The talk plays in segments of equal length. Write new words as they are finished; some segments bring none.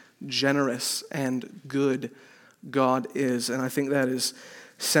generous and good God is. And I think that is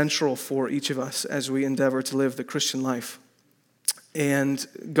central for each of us as we endeavor to live the Christian life. And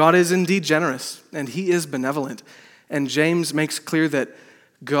God is indeed generous, and he is benevolent. And James makes clear that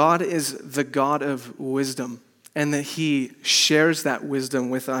God is the God of wisdom, and that he shares that wisdom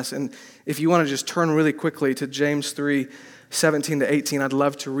with us. And if you want to just turn really quickly to James 3:17-18, I'd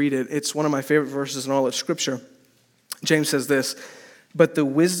love to read it. It's one of my favorite verses in all of Scripture. James says this, "But the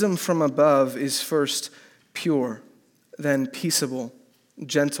wisdom from above is first pure, then peaceable,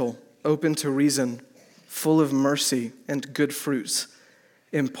 gentle, open to reason, full of mercy and good fruits,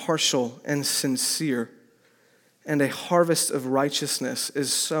 impartial and sincere. And a harvest of righteousness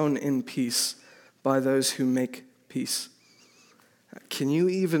is sown in peace by those who make peace." Can you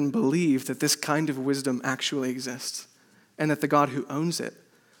even believe that this kind of wisdom actually exists? And that the God who owns it,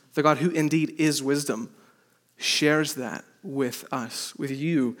 the God who indeed is wisdom, shares that with us, with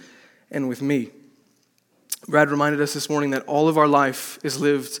you, and with me. Brad reminded us this morning that all of our life is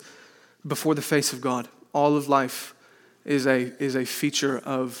lived before the face of God. All of life is a feature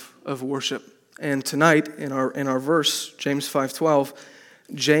of worship. And tonight, in our verse, James 5:12,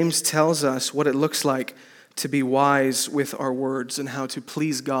 James tells us what it looks like to be wise with our words and how to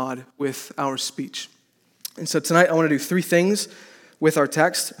please God with our speech. And so tonight I want to do three things with our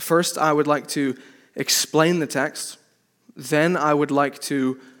text. First, I would like to explain the text. Then I would like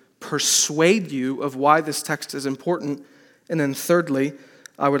to persuade you of why this text is important. And then thirdly,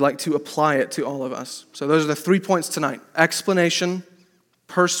 I would like to apply it to all of us. So those are the 3 points tonight: explanation,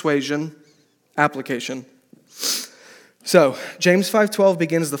 persuasion, application. So James 5:12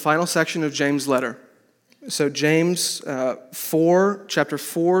 begins the final section of James' letter. So James 4, chapter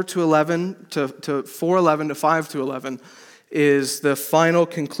 4 to 11 to 4:11 to 5 to 11 is the final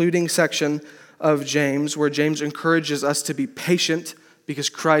concluding section of James, where James encourages us to be patient because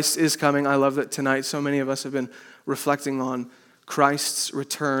Christ is coming. I love that tonight so many of us have been reflecting on Christ's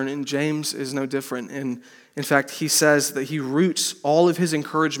return, and James is no different. And in fact, he says that he roots all of his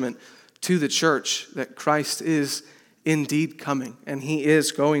encouragement to the church that Christ is indeed coming, and he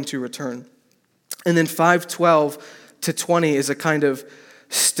is going to return. And then 5:12 to 20 is a kind of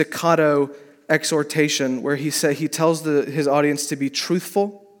staccato exhortation where he tells his audience to be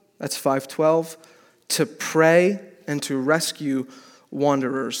truthful. That's 5:12, to pray and to rescue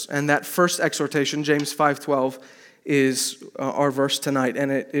wanderers. And that first exhortation, James 5:12, is our verse tonight,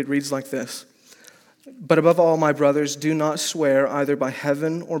 and it reads like this: "But above all, my brothers, do not swear either by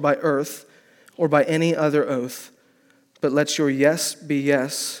heaven or by earth or by any other oath, but let your yes be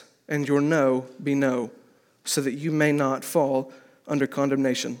yes and your no be no, so that you may not fall under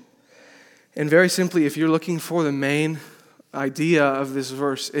condemnation." And very simply, if you're looking for the main idea of this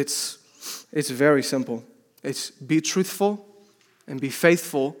verse, it's very simple. It's be truthful and be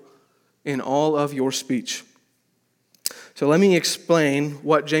faithful in all of your speech. So let me explain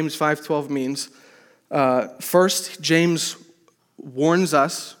what James 5:12 means. First, James warns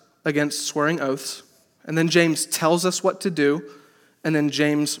us against swearing oaths, and then James tells us what to do, and then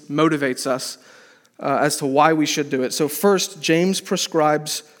James motivates us as to why we should do it. So first, James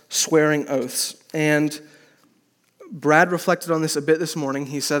prescribes swearing oaths. And Brad reflected on this a bit this morning.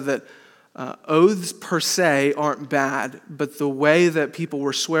 He said that oaths per se aren't bad, but the way that people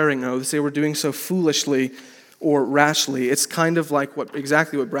were swearing oaths, they were doing so foolishly or rashly. It's kind of like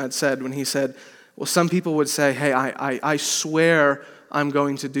exactly what Brad said when he said, well, some people would say, hey, I swear I'm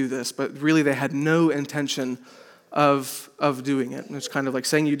going to do this, but really they had no intention of doing it. And it's kind of like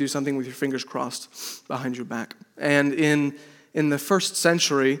saying you do something with your fingers crossed behind your back. And in the first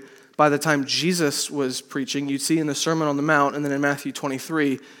century, by the time Jesus was preaching, you'd see in the Sermon on the Mount, and then in Matthew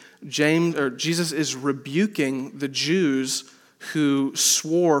 23, Jesus is rebuking the Jews who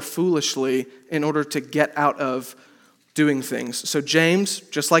swore foolishly in order to get out of doing things. So James,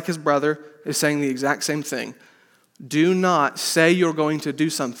 just like his brother, is saying the exact same thing. Do not say you're going to do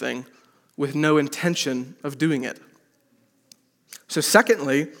something with no intention of doing it. So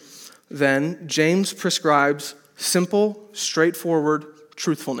secondly, then, James prescribes simple, straightforward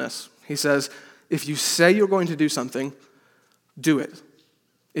truthfulness. He says, if you say you're going to do something, do it.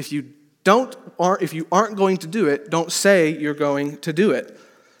 If you aren't going to do it, don't say you're going to do it.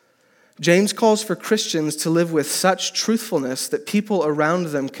 James calls for Christians to live with such truthfulness that people around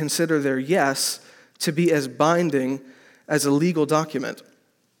them consider their yes to be as binding as a legal document.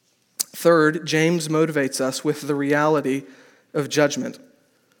 Third, James motivates us with the reality of judgment.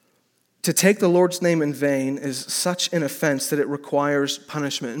 To take the Lord's name in vain is such an offense that it requires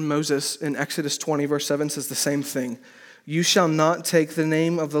punishment. And Moses in Exodus 20, verse 7 says the same thing. You shall not take the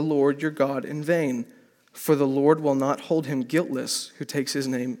name of the Lord your God in vain. for the Lord will not hold him guiltless who takes his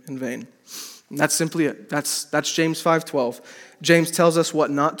name in vain. And that's simply it. That's James 5:12. James tells us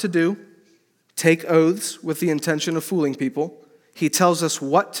what not to do, take oaths with the intention of fooling people. He tells us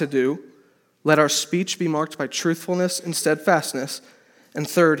what to do, let our speech be marked by truthfulness and steadfastness. And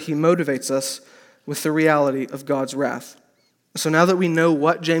third, he motivates us with the reality of God's wrath. So now that we know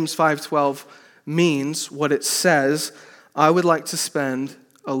what James 5:12 means, what it says, I would like to spend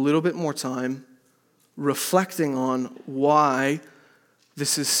a little bit more time reflecting on why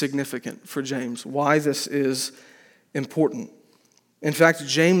this is significant for James, why this is important. In fact,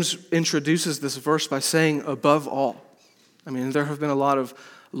 James introduces this verse by saying, above all. I mean, there have been a lot of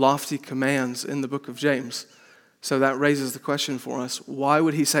lofty commands in the book of James. So that raises the question for us, why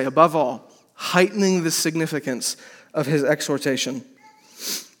would he say above all, heightening the significance of his exhortation?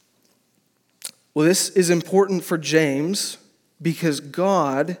 Well, this is important for James because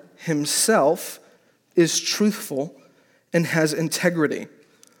God himself is truthful and has integrity.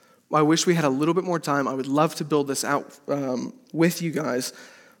 I wish we had a little bit more time. I would love to build this out with you guys,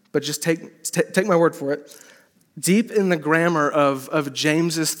 but just take my word for it. Deep in the grammar of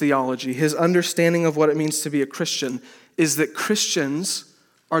James's theology, his understanding of what it means to be a Christian is that Christians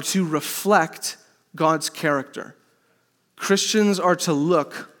are to reflect God's character. Christians are to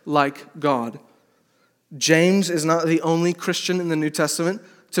look like God. James is not the only Christian in the New Testament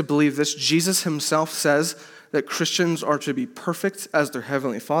to believe this. Jesus himself says that Christians are to be perfect as their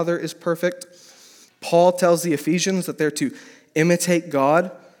heavenly Father is perfect. Paul tells the Ephesians that they're to imitate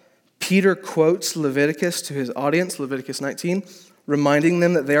God. Peter quotes Leviticus to his audience, Leviticus 19, reminding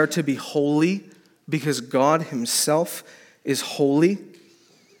them that they are to be holy because God himself is holy.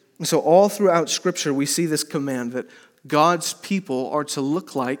 And so all throughout Scripture, we see this command that God's people are to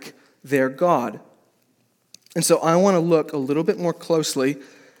look like their God. And so I want to look a little bit more closely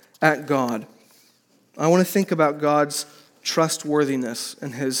at God. I want to think about God's trustworthiness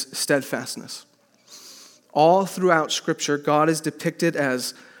and his steadfastness. All throughout Scripture, God is depicted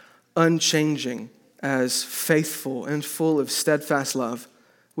as unchanging, as faithful and full of steadfast love.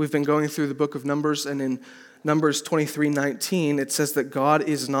 We've been going through the book of Numbers, and in Numbers 23:19, it says that God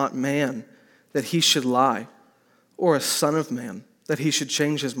is not man, that he should lie, or a son of man, that he should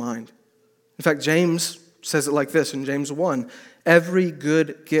change his mind. In fact, James says it like this in James 1, every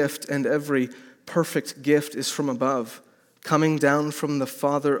good gift and every perfect gift is from above, coming down from the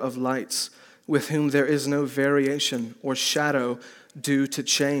Father of lights, with whom there is no variation or shadow due to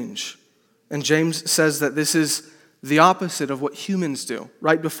change. And James says that this is the opposite of what humans do.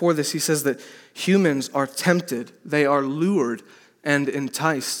 Right before this, he says that humans are tempted, they are lured and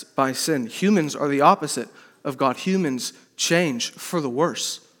enticed by sin. Humans are the opposite of God. Humans change for the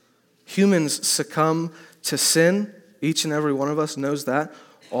worse. Humans succumb to sin. Each and every one of us knows that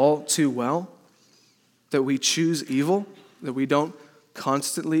all too well, that we choose evil, that we don't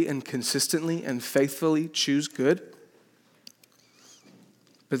constantly and consistently and faithfully choose good.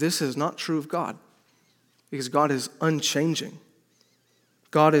 But this is not true of God, because God is unchanging.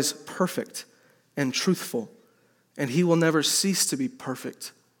 God is perfect and truthful, and he will never cease to be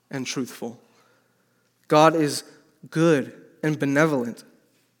perfect and truthful. God is good and benevolent,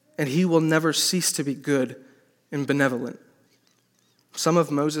 and he will never cease to be good and benevolent. Some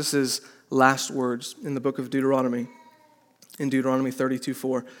of Moses' last words in the book of Deuteronomy, in Deuteronomy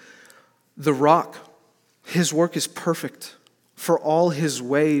 32:4, the rock, his work is perfect, for all his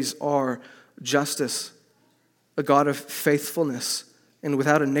ways are justice, a God of faithfulness and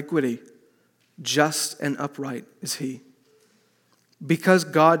without iniquity, just and upright is he. Because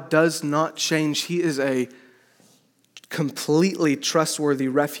God does not change, he is a completely trustworthy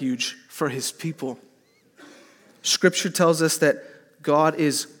refuge for his people. Scripture tells us that God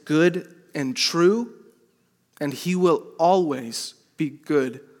is good and true, and he will always be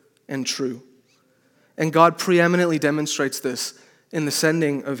good and true. And God preeminently demonstrates this in the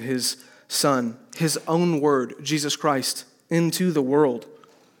sending of his Son, his own word, Jesus Christ, into the world.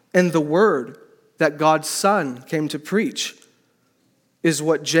 And the word that God's Son came to preach is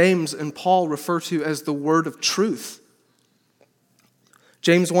what James and Paul refer to as the word of truth.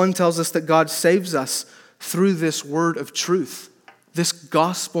 James 1 tells us that God saves us through this word of truth, this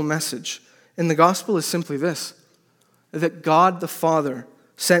gospel message. And the gospel is simply this, that God the Father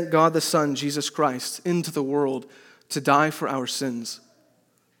sent God the Son, Jesus Christ, into the world to die for our sins,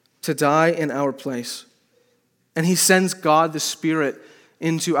 to die in our place. And he sends God the Spirit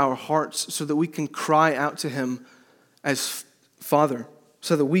into our hearts so that we can cry out to him as Father,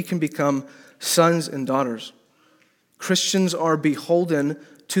 so that we can become sons and daughters. Christians are beholden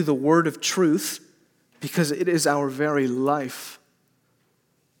to the word of truth because it is our very life.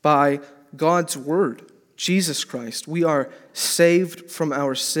 By God's word, Jesus Christ. We are saved from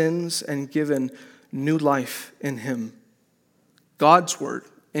our sins and given new life in him. God's word,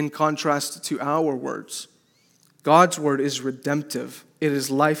 in contrast to our words, God's word is redemptive. It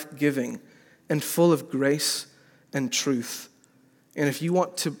is life-giving and full of grace and truth. And if you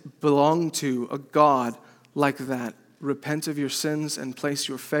want to belong to a God like that, repent of your sins and place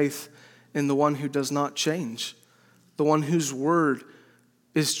your faith in the one who does not change, the one whose word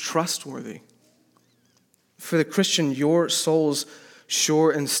is trustworthy. For the Christian, your soul's sure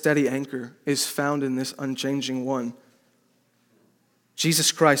and steady anchor is found in this unchanging one.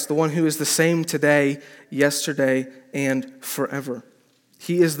 Jesus Christ, the one who is the same today, yesterday, and forever.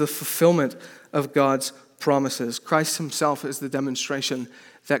 He is the fulfillment of God's promises. Christ himself is the demonstration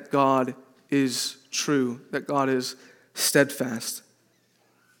that God is true, that God is steadfast.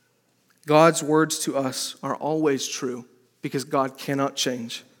 God's words to us are always true because God cannot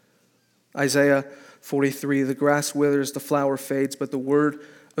change. Isaiah 43, the grass withers, the flower fades, but the word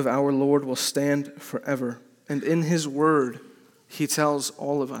of our Lord will stand forever. And in his word, he tells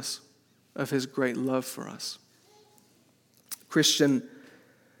all of us of his great love for us. Christian,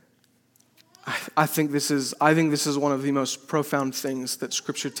 I think this is one of the most profound things that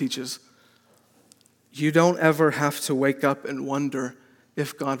Scripture teaches. You don't ever have to wake up and wonder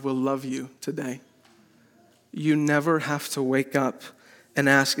if God will love you today. You never have to wake up and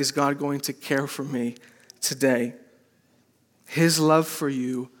ask, is God going to care for me today? His love for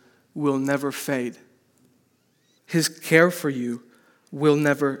you will never fade. His care for you will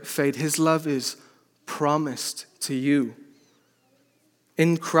never fade. His love is promised to you.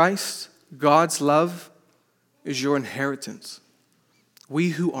 In Christ, God's love is your inheritance. We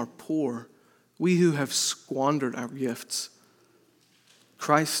who are poor, we who have squandered our gifts,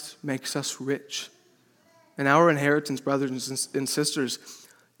 Christ makes us rich. And our inheritance, brothers and sisters,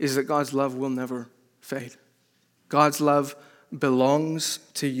 is that God's love will never fade. God's love belongs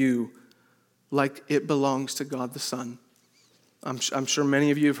to you like it belongs to God the Son. I'm sure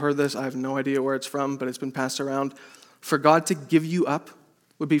many of you have heard this. I have no idea where it's from, but it's been passed around. For God to give you up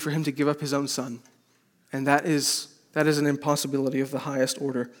would be for him to give up his own Son. And that is an impossibility of the highest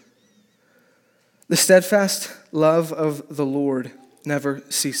order. The steadfast love of the Lord never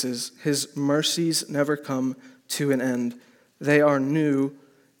ceases. His mercies never come to an end. They are new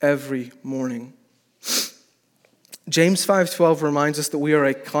every morning. James 5:12 reminds us that we are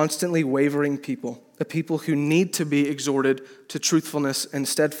a constantly wavering people, a people who need to be exhorted to truthfulness and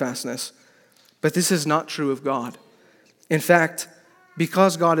steadfastness. But this is not true of God. In fact,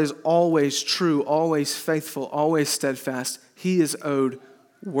 because God is always true, always faithful, always steadfast, he is owed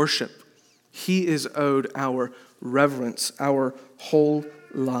worship. He is owed our reverence, our whole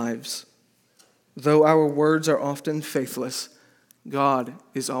lives. Though our words are often faithless, God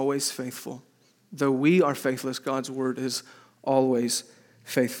is always faithful. Though we are faithless, God's word is always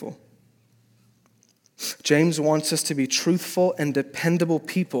faithful. James wants us to be truthful and dependable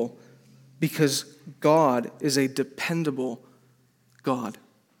people because God is a dependable God.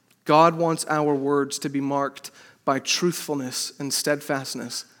 God wants our words to be marked by truthfulness and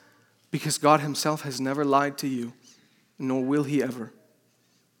steadfastness because God himself has never lied to you, nor will he ever.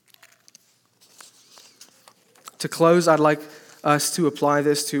 To close, I'd like us to apply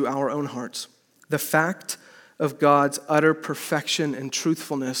this to our own hearts. The fact of God's utter perfection and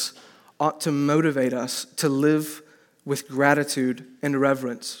truthfulness ought to motivate us to live with gratitude and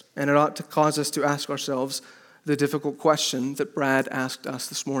reverence, and it ought to cause us to ask ourselves the difficult question that Brad asked us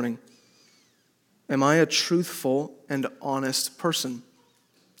this morning. Am I a truthful and honest person?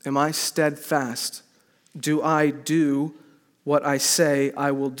 Am I steadfast? Do I do what I say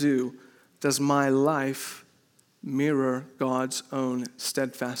I will do? Does my life mirror God's own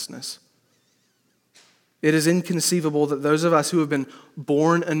steadfastness? It is inconceivable that those of us who have been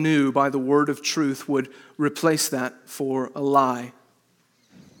born anew by the word of truth would replace that for a lie.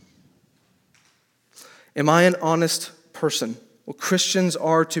 Am I an honest person? Well, Christians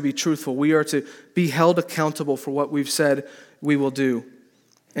are to be truthful. We are to be held accountable for what we've said we will do.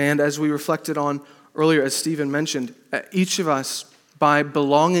 And as we reflected on earlier, as Stephen mentioned, each of us, by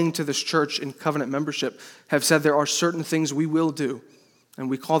belonging to this church in covenant membership, have said there are certain things we will do. And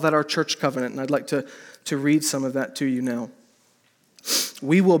we call that our church covenant, and I'd like to read some of that to you now.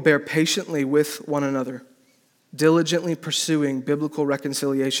 We will bear patiently with one another, diligently pursuing biblical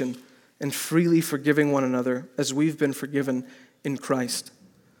reconciliation, and freely forgiving one another as we've been forgiven in Christ.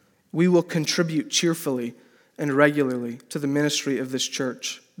 We will contribute cheerfully and regularly to the ministry of this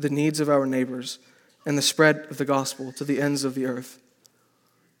church, the needs of our neighbors, and the spread of the gospel to the ends of the earth.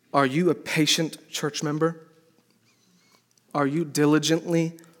 Are you a patient church member? Are you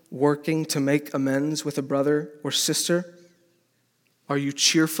diligently working to make amends with a brother or sister? Are you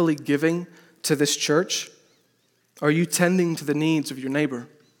cheerfully giving to this church? Are you tending to the needs of your neighbor?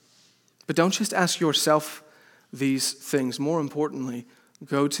 But don't just ask yourself these things. More importantly,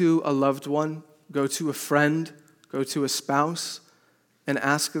 go to a loved one, go to a friend, go to a spouse, and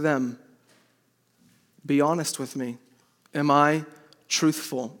ask them, be honest with me. Am I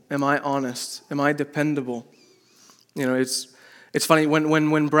truthful? Am I honest? Am I dependable? You know, it's funny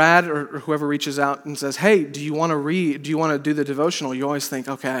when Brad or whoever reaches out and says, hey, do you want to read? Do you want to do the devotional? You always think,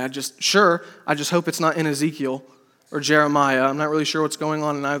 okay, I just hope it's not in Ezekiel or Jeremiah. I'm not really sure what's going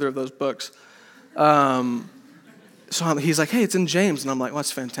on in either of those books. So he's like, hey, it's in James. And I'm like, well,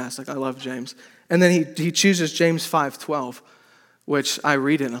 that's fantastic. I love James. And then he chooses James 5:12, which I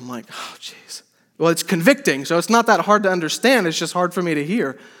read it and I'm like, oh, jeez. Well, it's convicting, so it's not that hard to understand. It's just hard for me to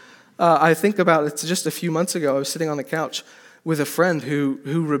hear. I think about it just a few months ago. I was sitting on the couch with a friend who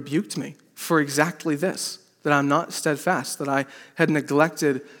rebuked me for exactly this, that I'm not steadfast, that I had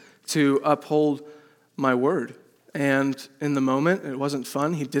neglected to uphold my word. And in the moment, it wasn't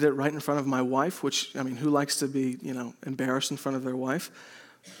fun. He did it right in front of my wife, which, I mean, who likes to be, embarrassed in front of their wife?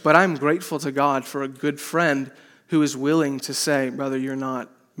 But I'm grateful to God for a good friend who is willing to say, brother, you're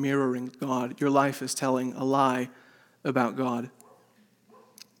not mirroring God. Your life is telling a lie about God.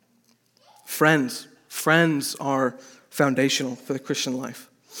 Friends are foundational for the Christian life.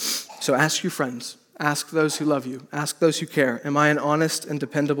 So ask your friends. Ask those who love you. Ask those who care. Am I an honest and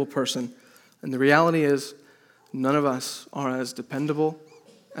dependable person? And the reality is, none of us are as dependable,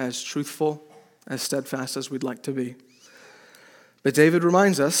 as truthful, as steadfast as we'd like to be. But David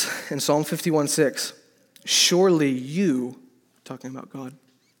reminds us in Psalm 51:6, surely you, talking about God,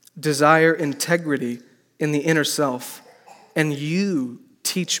 desire integrity in the inner self, and you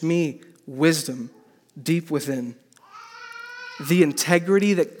teach me wisdom deep within. The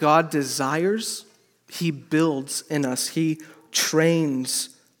integrity that God desires, he builds in us. He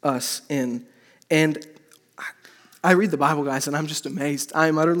trains us in. And I read the Bible, guys, and I'm just amazed. I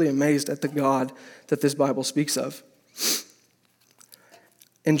am utterly amazed at the God that this Bible speaks of.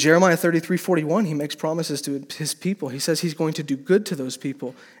 In Jeremiah 33:41, he makes promises to his people. He says he's going to do good to those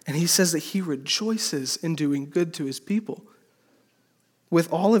people. And he says that he rejoices in doing good to his people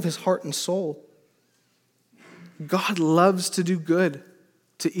with all of his heart and soul. God loves to do good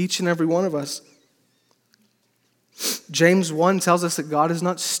to each and every one of us. James 1 tells us that God is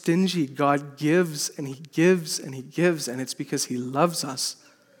not stingy. God gives and he gives and he gives, and it's because he loves us.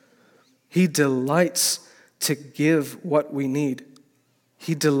 He delights to give what we need.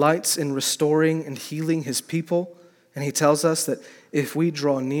 He delights in restoring and healing his people, and he tells us that if we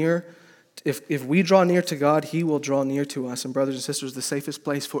draw near to God, he will draw near to us. And brothers and sisters, the safest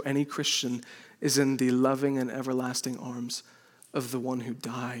place for any Christian is in the loving and everlasting arms of the one who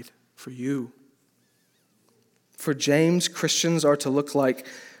died for you. For James, Christians are to look like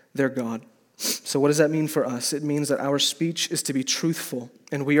their God. So what does that mean for us? It means that our speech is to be truthful,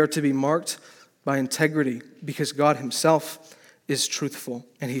 and we are to be marked by integrity because God himself is truthful,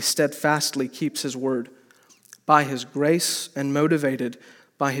 and he steadfastly keeps his word. By his grace and motivated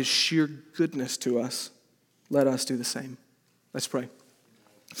by his sheer goodness to us, let us do the same. Let's pray.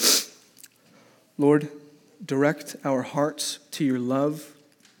 Lord, direct our hearts to your love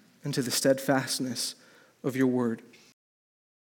and to the steadfastness of your word.